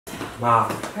妈，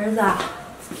儿子，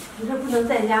你这不能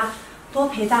在家多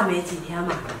陪大美几天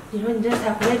吗？你说你这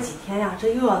才回来几天呀，这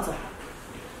又要走了。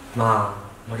妈，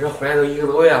我这回来都1个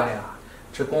多月了呀，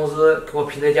这公司给我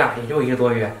批的假也就1个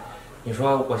多月，你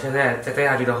说我现在再待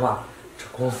下去的话，这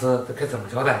公司该怎么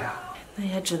交代呀？那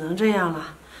也只能这样了，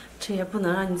这也不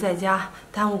能让你在家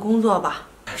耽误工作吧？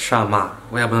是啊，妈，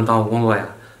我也不能耽误工作呀。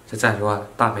这再说，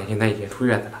大美现在已经出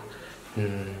院了，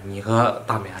你和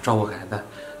大美啊照顾孩子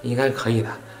应该可以的。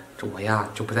这我呀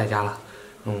就不在家了，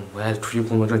我要出去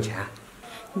工作挣钱。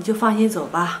你就放心走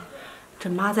吧，这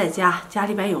妈在家，家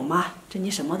里边有妈，这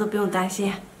你什么都不用担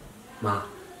心。妈，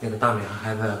那个大美和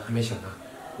孩子还没醒呢，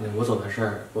我走的事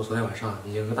儿，我昨天晚上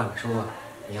已经跟大美说了，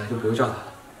你呀就不用叫她了。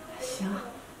行，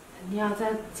你要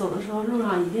在走的时候路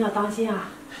上一定要当心啊。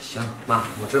行，妈，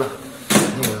我知道。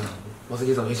那个我自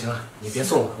己走就行了，你别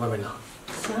送我，外面冷。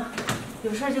行，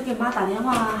有事就给妈打电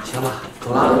话啊。行吧，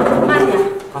走了啊。慢点。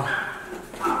好。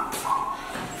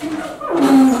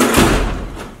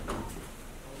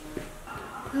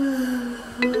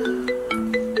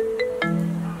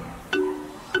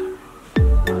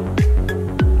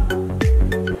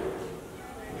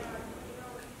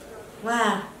喂，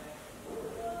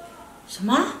什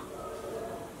么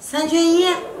？3缺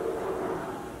1？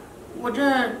我这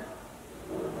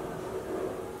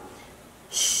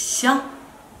行，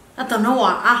那等着我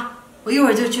啊，我一会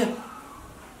儿就去。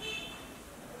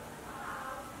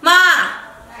妈，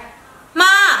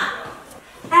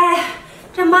哎，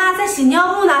这妈在洗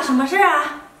尿布呢，什么事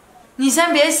啊？你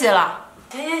先别洗了。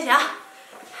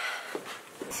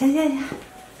行，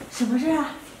什么事啊？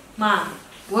妈，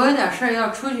我有点事儿要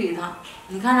出去一趟，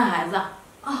你看着孩子。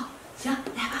哦，行，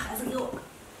来把孩子给我。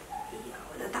哎呀，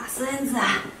我的大孙子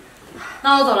啊！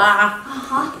那我走了啊。啊，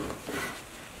好，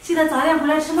记得早点回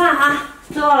来吃饭啊。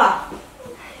知道了。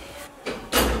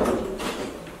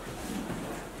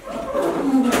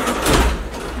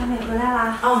大美回来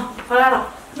啦？啊，回来了。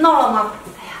闹了吗？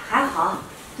哎呀，还好，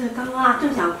这刚刚啊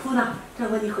正想哭呢，这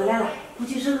会你回来了，估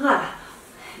计是饿了，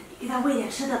给他喂点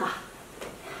吃的吧。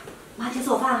妈去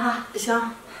做饭哈。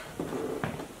行。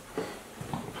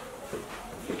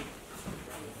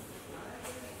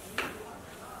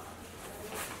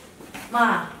妈，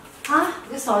啊，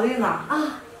你扫地呢？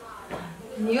啊，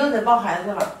你又得抱孩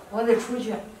子了，我得出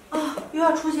去。哦，又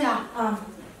要出去啊？啊。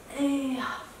哎呀，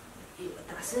哎呦，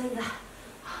大孙子。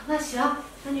那行，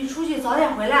那你出去早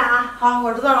点回来啊。好，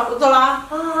我知道了，我走了啊。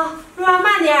好，路上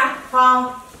慢点。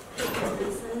好。大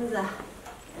孙子，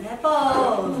来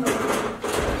抱。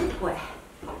乖。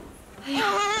哎呀，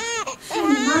是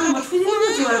你妈怎么出去那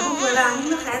么久也不回来？你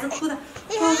这孩子哭的。好，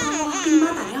给你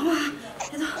妈打电话。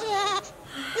来走。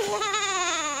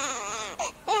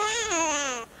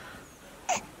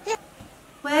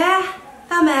喂，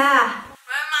大美。喂，妈，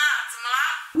怎么了？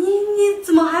你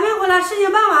怎么还没回来？事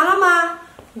情办完了吗？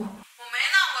我没呢，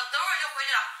我等会儿就回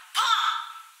去了。胖，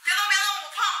别动，我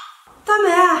胖。大美，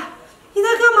你在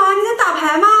干嘛？你在打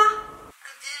牌吗？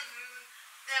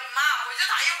妈，我就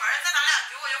打一会儿，再打2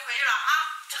局我就回去了啊，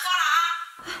我放了啊。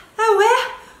哎喂，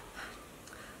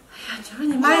哎呀，你说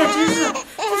你妈也真是，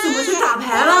这怎么去打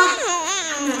牌了？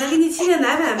奶奶给你沏点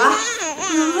奶粉吧，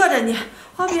饿着你。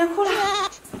好，别哭了。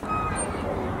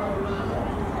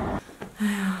哎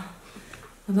呀，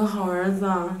我的好儿子，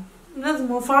你这怎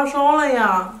么发烧了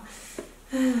呀？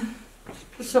哎，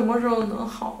这什么时候能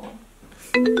好啊？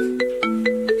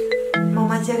妈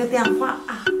妈接个电话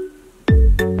啊。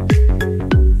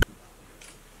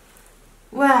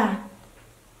喂，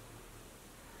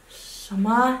什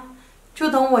么？就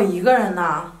等我一个人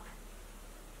呢？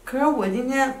可是我今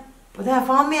天不太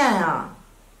方便呀。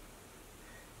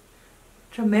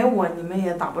这没我你们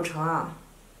也打不成啊。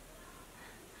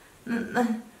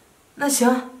那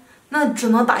行，那只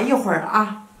能打一会儿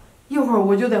啊，一会儿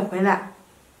我就得回来。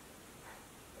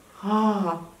好，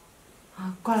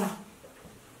啊，挂了。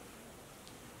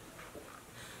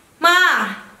妈，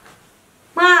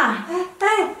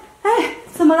哎，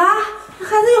怎么了？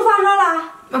孩子又发烧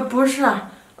了？不是，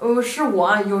是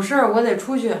我有事儿，我得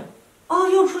出去。哦，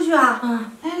又出去啊？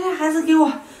嗯。来，孩子给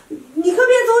我，你可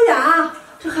别走远啊，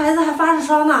这孩子还发着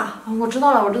烧呢。我知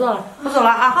道了，我走了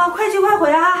啊。好，快去快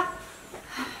回啊！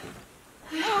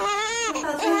哎呀，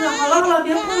大孙子，好了，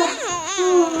别哭了。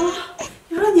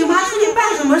你说你妈出去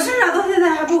办什么事啊？到现在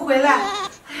还不回来？哎呀，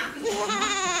快去！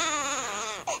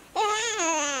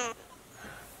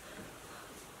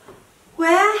喂，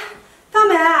大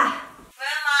美。喂，妈。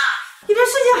你这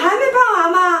事情还没办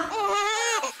完吗？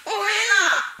我没呢。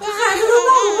这孩子都闹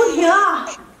个不停。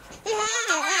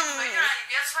等会儿就回去了，你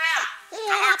别催啊。咱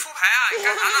们出牌啊，你干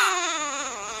啥呢？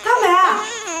大美，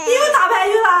你又打牌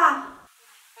去了？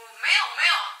没有。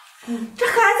这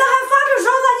孩子还发着烧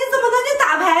呢，你怎么能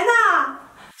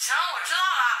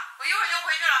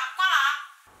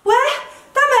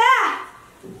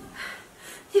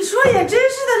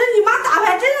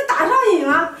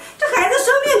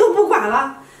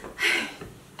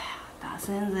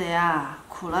孙子呀，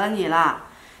苦了你了。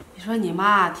你说你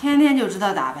妈天天就知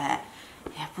道打牌，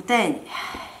也不带你，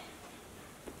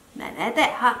奶奶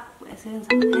带哈，乖孙子。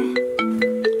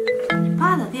哎，你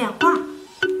爸的电话。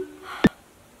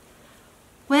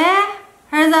喂，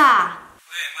儿子。喂，妈。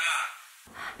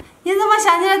你怎么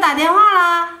想起来打电话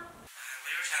了？我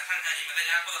就是想看看你们在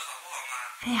家过得好不好嘛。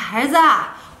哎呀，儿子，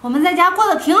我们在家过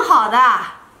得挺好的。好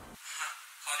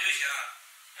就行。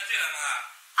哎，对了妈，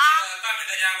大美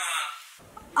在家吗？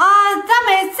啊，大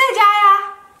美在家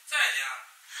呀。在家？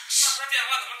那她电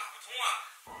话怎么打不通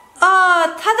啊？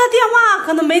她的电话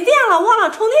可能没电了，忘了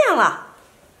充电了。啊，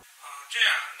这样，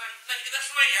那你跟她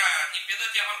说一下呀，你别的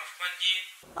电话老是关机。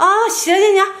啊，行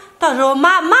行行，到时候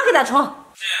妈给她充。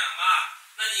这样，妈，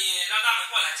那你让大美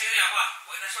过来接个电话，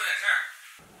我跟她说点事儿。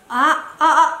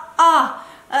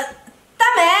大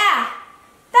美，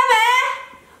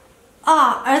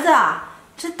儿子，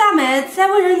这大美在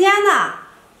卫生间呢，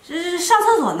这是上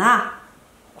厕所呢。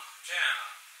这样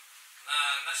啊，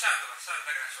那下次吧，下次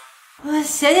再跟她说。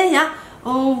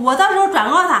行，我到时候转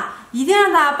告他，一定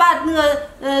让他把那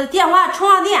个电话充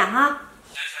上电哈。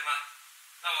行吧，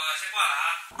那我先挂了啊。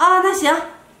啊，那行。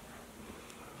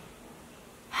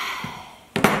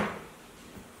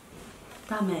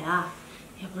大美啊，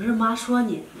也不是妈说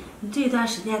你这段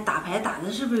时间打牌打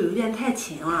的是不是有点太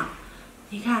勤了？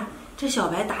你看这小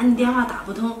白打你电话打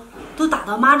不通，都打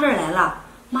到妈这儿来了，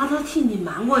妈都替你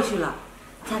瞒过去了。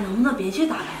咱能不能别去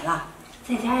打牌了，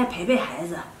在家也陪陪孩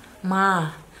子？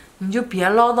妈，你就别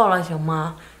唠叨了行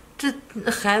吗？这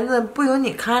孩子不有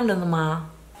你看着呢吗？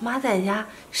妈在家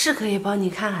是可以帮你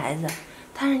看孩子，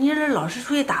但是你这老是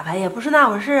出去打牌也不是那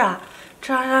回事啊。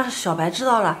这要让小白知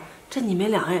道了，这你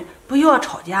们两个人不又要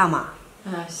吵架吗？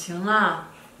哎，行了，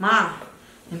妈，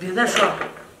你别再说了，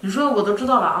你说的我都知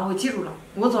道了啊，我记住了，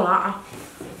我走了啊。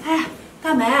哎，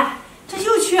大梅，这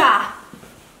又去啊？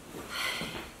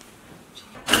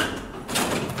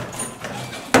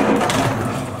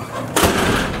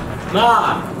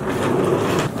妈，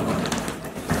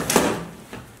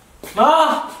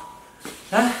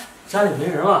哎，家里没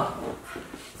人吗？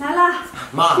来了。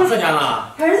妈，在家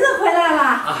呢。儿子回来了。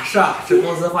啊，是啊，这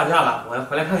公司放假了，我要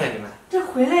回来看看你们。这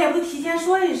回来也不提前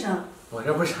说一声。我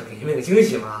这不是想给你们个惊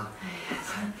喜吗？哎呀，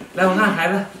来，我看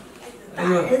孩子。哎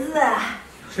呦，儿子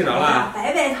睡着了？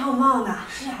白白胖胖的，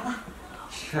吃啥了？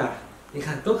是啊，你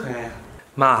看多可爱呀。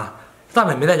妈，大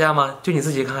美没在家吗？就你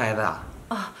自己看孩子啊？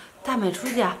啊，大美出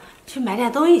去去买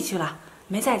点东西去了，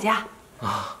没在家。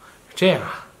啊，这样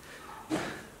啊。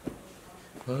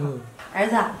儿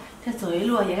子，这走一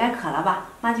路也该渴了吧？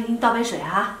妈就给你倒杯水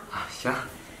哈。啊，行。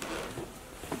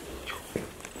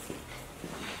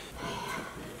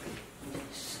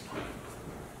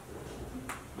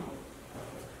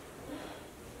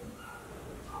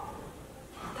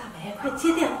大美，快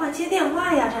接电话，接电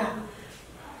话呀！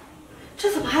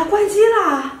这怎么还关机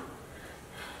了？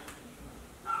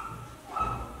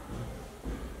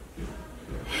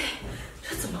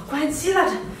这怎么关机了？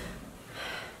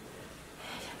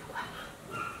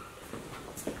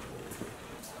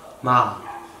妈，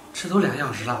这都2个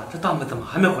小时了，这大美怎么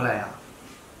还没回来呀？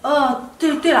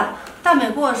对了，大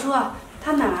美跟我说，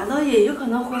她买完东西有可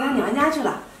能回她娘家去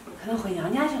了，可能回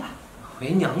娘家去了。回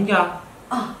娘家？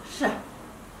啊，是。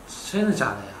真的假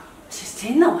的呀？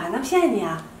真的，我还能骗你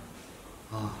啊？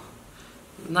啊，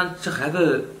那这孩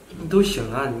子都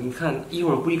醒了，你看一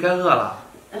会儿估计该饿了。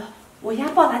我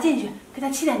先抱他进去，给他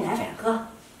沏点奶粉喝。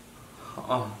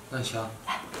好，那行。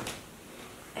来。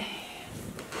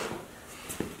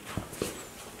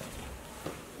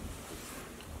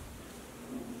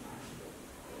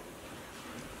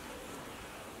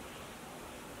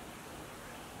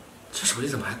这手机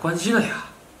怎么还关机了呀？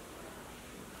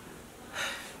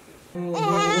别说了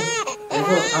啊，儿子，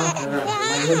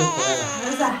妈一会就回来了。儿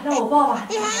子，让我抱吧。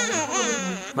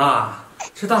妈，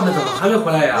这大美怎么还没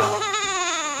回来呀？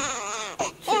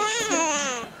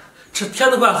这天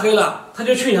都快黑了，她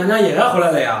就去娘家也该回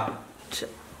来了呀。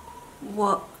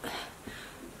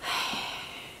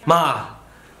妈，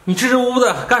你支支吾吾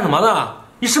的干什么呢？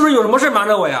你是不是有什么事瞒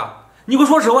着我呀？你给我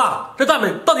说实话，这大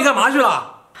美到底干嘛去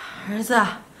了？儿子，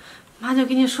妈就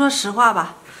跟你说实话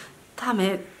吧，大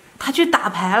美她去打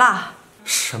牌了。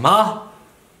什么？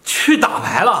去打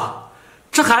牌了？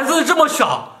这孩子这么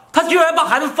小，她居然把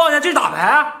孩子放下去打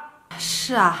牌？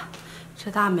是啊，这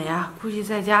大美啊，估计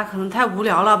在家可能太无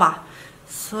聊了吧，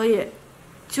所以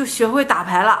就学会打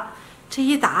牌了。这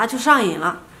一打就上瘾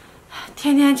了，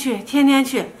天天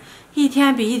去，一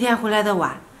天比一天回来的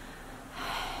晚。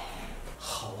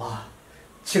好啊，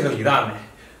这个李大美，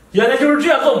原来就是这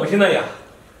样做母亲的呀。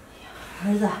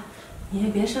儿子，你也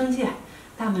别生气，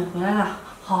大美回来了，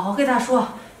好好跟她说，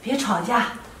别吵架。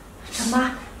小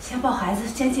妈，先抱孩子，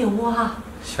先进屋哈。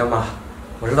行妈，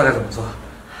我知道该怎么做。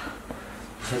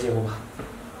你先进屋吧。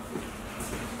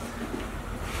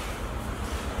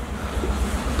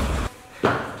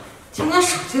今天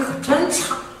手机可真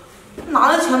差，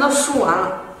拿的钱都输完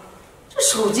了，这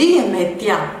手机也没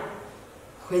电了。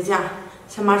回家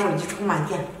先把手机充满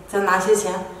电，再拿些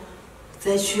钱，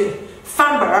再去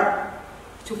翻本儿，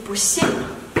就不信了。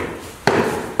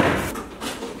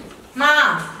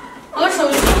妈，我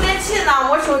手机充电器呢？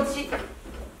我手机。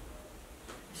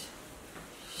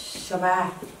小白，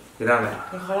李大美，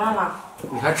你回来了？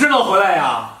你还知道回来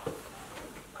呀？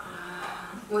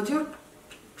我就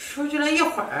出去了一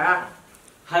会儿。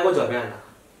还给我狡辩呢？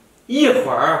一会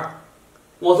儿？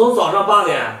我从早上8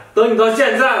点等你到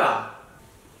现在了。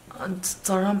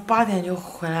早上8点就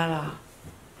回来了。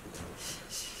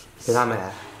李大美，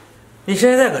你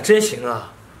现在可真行啊！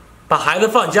把孩子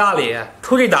放家里，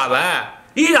出去打牌，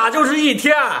一打就是1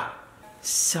天。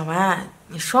小白，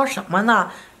你说什么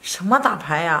呢？什么打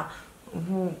牌呀？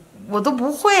我都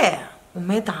不会，我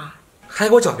没打。还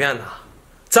给我狡辩呢？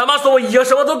咱妈说我已经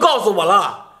什么都告诉我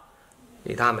了。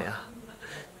李大美啊，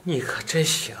你可真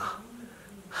行啊！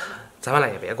咱们俩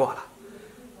也别过了，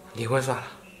离婚算了。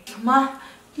什么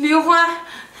离婚？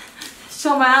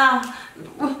小白啊，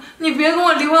你别跟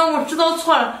我离婚，我知道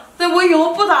错了，但我以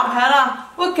后不打牌了，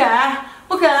我改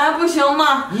还不行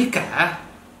吗？你改？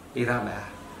李大美，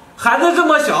孩子这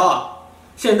么小，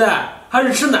现在还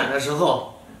是吃奶的时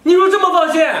候，你说这么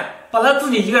放心，把他自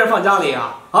己一个人放家里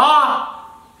啊？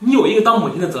你有一个当母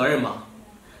亲的责任吗？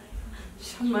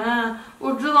小白，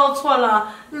我知道错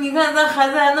了，你看咱孩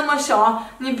子还那么小，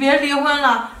你别离婚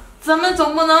了。咱们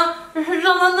总不能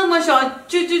让他那么小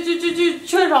就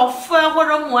缺少父爱或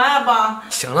者母爱吧？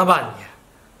行了吧你，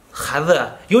孩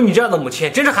子有你这样的母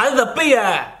亲，真是孩子的悲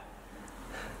哀。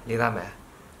李大美，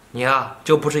你啊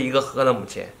就不是一个合格的母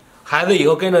亲，孩子以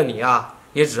后跟着你啊，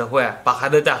也只会把孩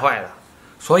子带坏的。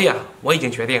所以啊，我已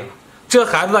经决定了，这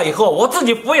孩子以后我自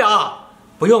己抚养，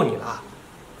不用你了，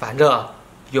反正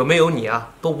有没有你啊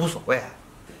都无所谓。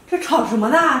这吵什么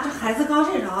呢？这孩子刚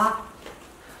睡着啊。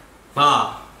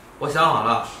妈，我想好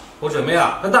了，我准备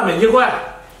啊跟大美离婚。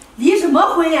离什么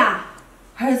婚呀？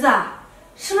儿子，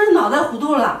是不是脑袋糊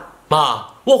涂了？妈，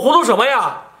我糊涂什么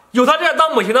呀？有他这样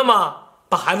当母亲的吗？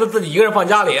把孩子自己一个人放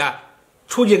家里，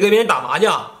出去跟别人打麻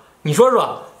将，你说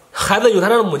说，孩子有他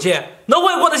这样的母亲，能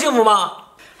会过得幸福吗？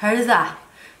儿子，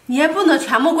你也不能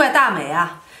全部怪大美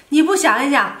啊！你不想一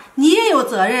想，你也有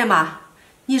责任吗？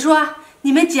你说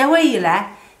你们结婚以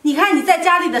来，你看你在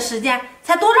家里的时间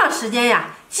才多长时间呀？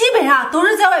基本上都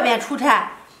是在外边出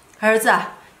差。儿子，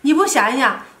你不想一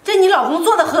想，这你老公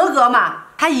做的合格吗？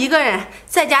他一个人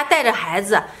在家带着孩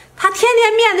子，他天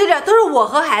天面对的都是我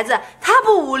和孩子，他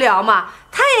不无聊吗？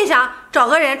他也想找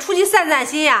个人出去散散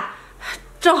心呀。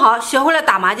正好学会了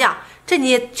打麻将，这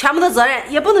你全部的责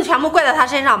任也不能全部怪在他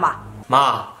身上吧？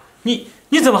妈，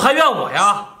你怎么还怨我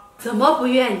呀？怎么不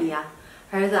怨你呀？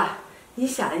儿子，你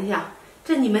想一想，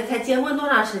这你们才结婚多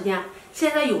长时间，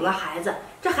现在有了孩子，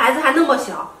这孩子还那么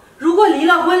小，如果离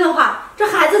了婚的话，这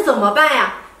孩子怎么办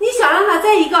呀？你想让他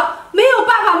在一个没有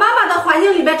爸爸妈妈的环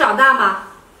境里面长大吗？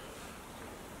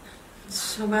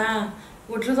小白，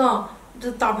我知道这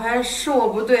打牌是我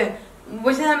不对，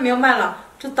我现在明白了，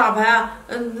这打牌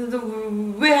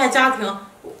危害家庭，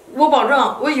我保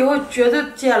证我以后绝对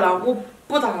戒了，我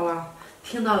不打了。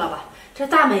听到了吧？这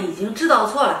大美已经知道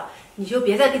错了，你就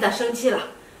别再给他生气了。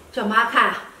这妈看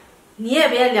啊，你也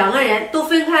别两个人都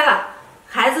分开了，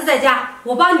孩子在家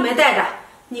我帮你们带着，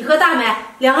你和大美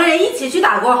两个人一起去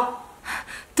打工。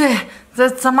对，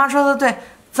咱妈说的对，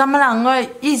咱们两个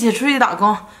一起出去打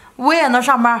工，我也能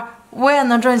上班，我也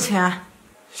能挣钱。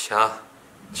行，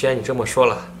既然你这么说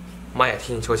了，妈也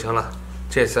替你求情了，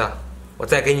这次我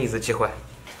再给你一次机会。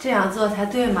这样做才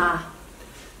对嘛。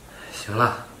行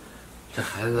了，这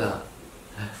孩子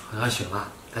好像醒了，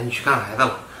赶紧去看孩子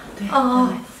吧。对，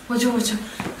我去。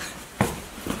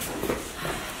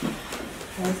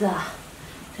儿子啊，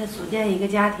这组建一个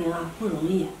家庭啊不容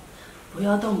易，不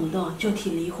要动不动就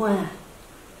提离婚。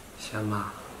行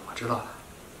妈，我知道了。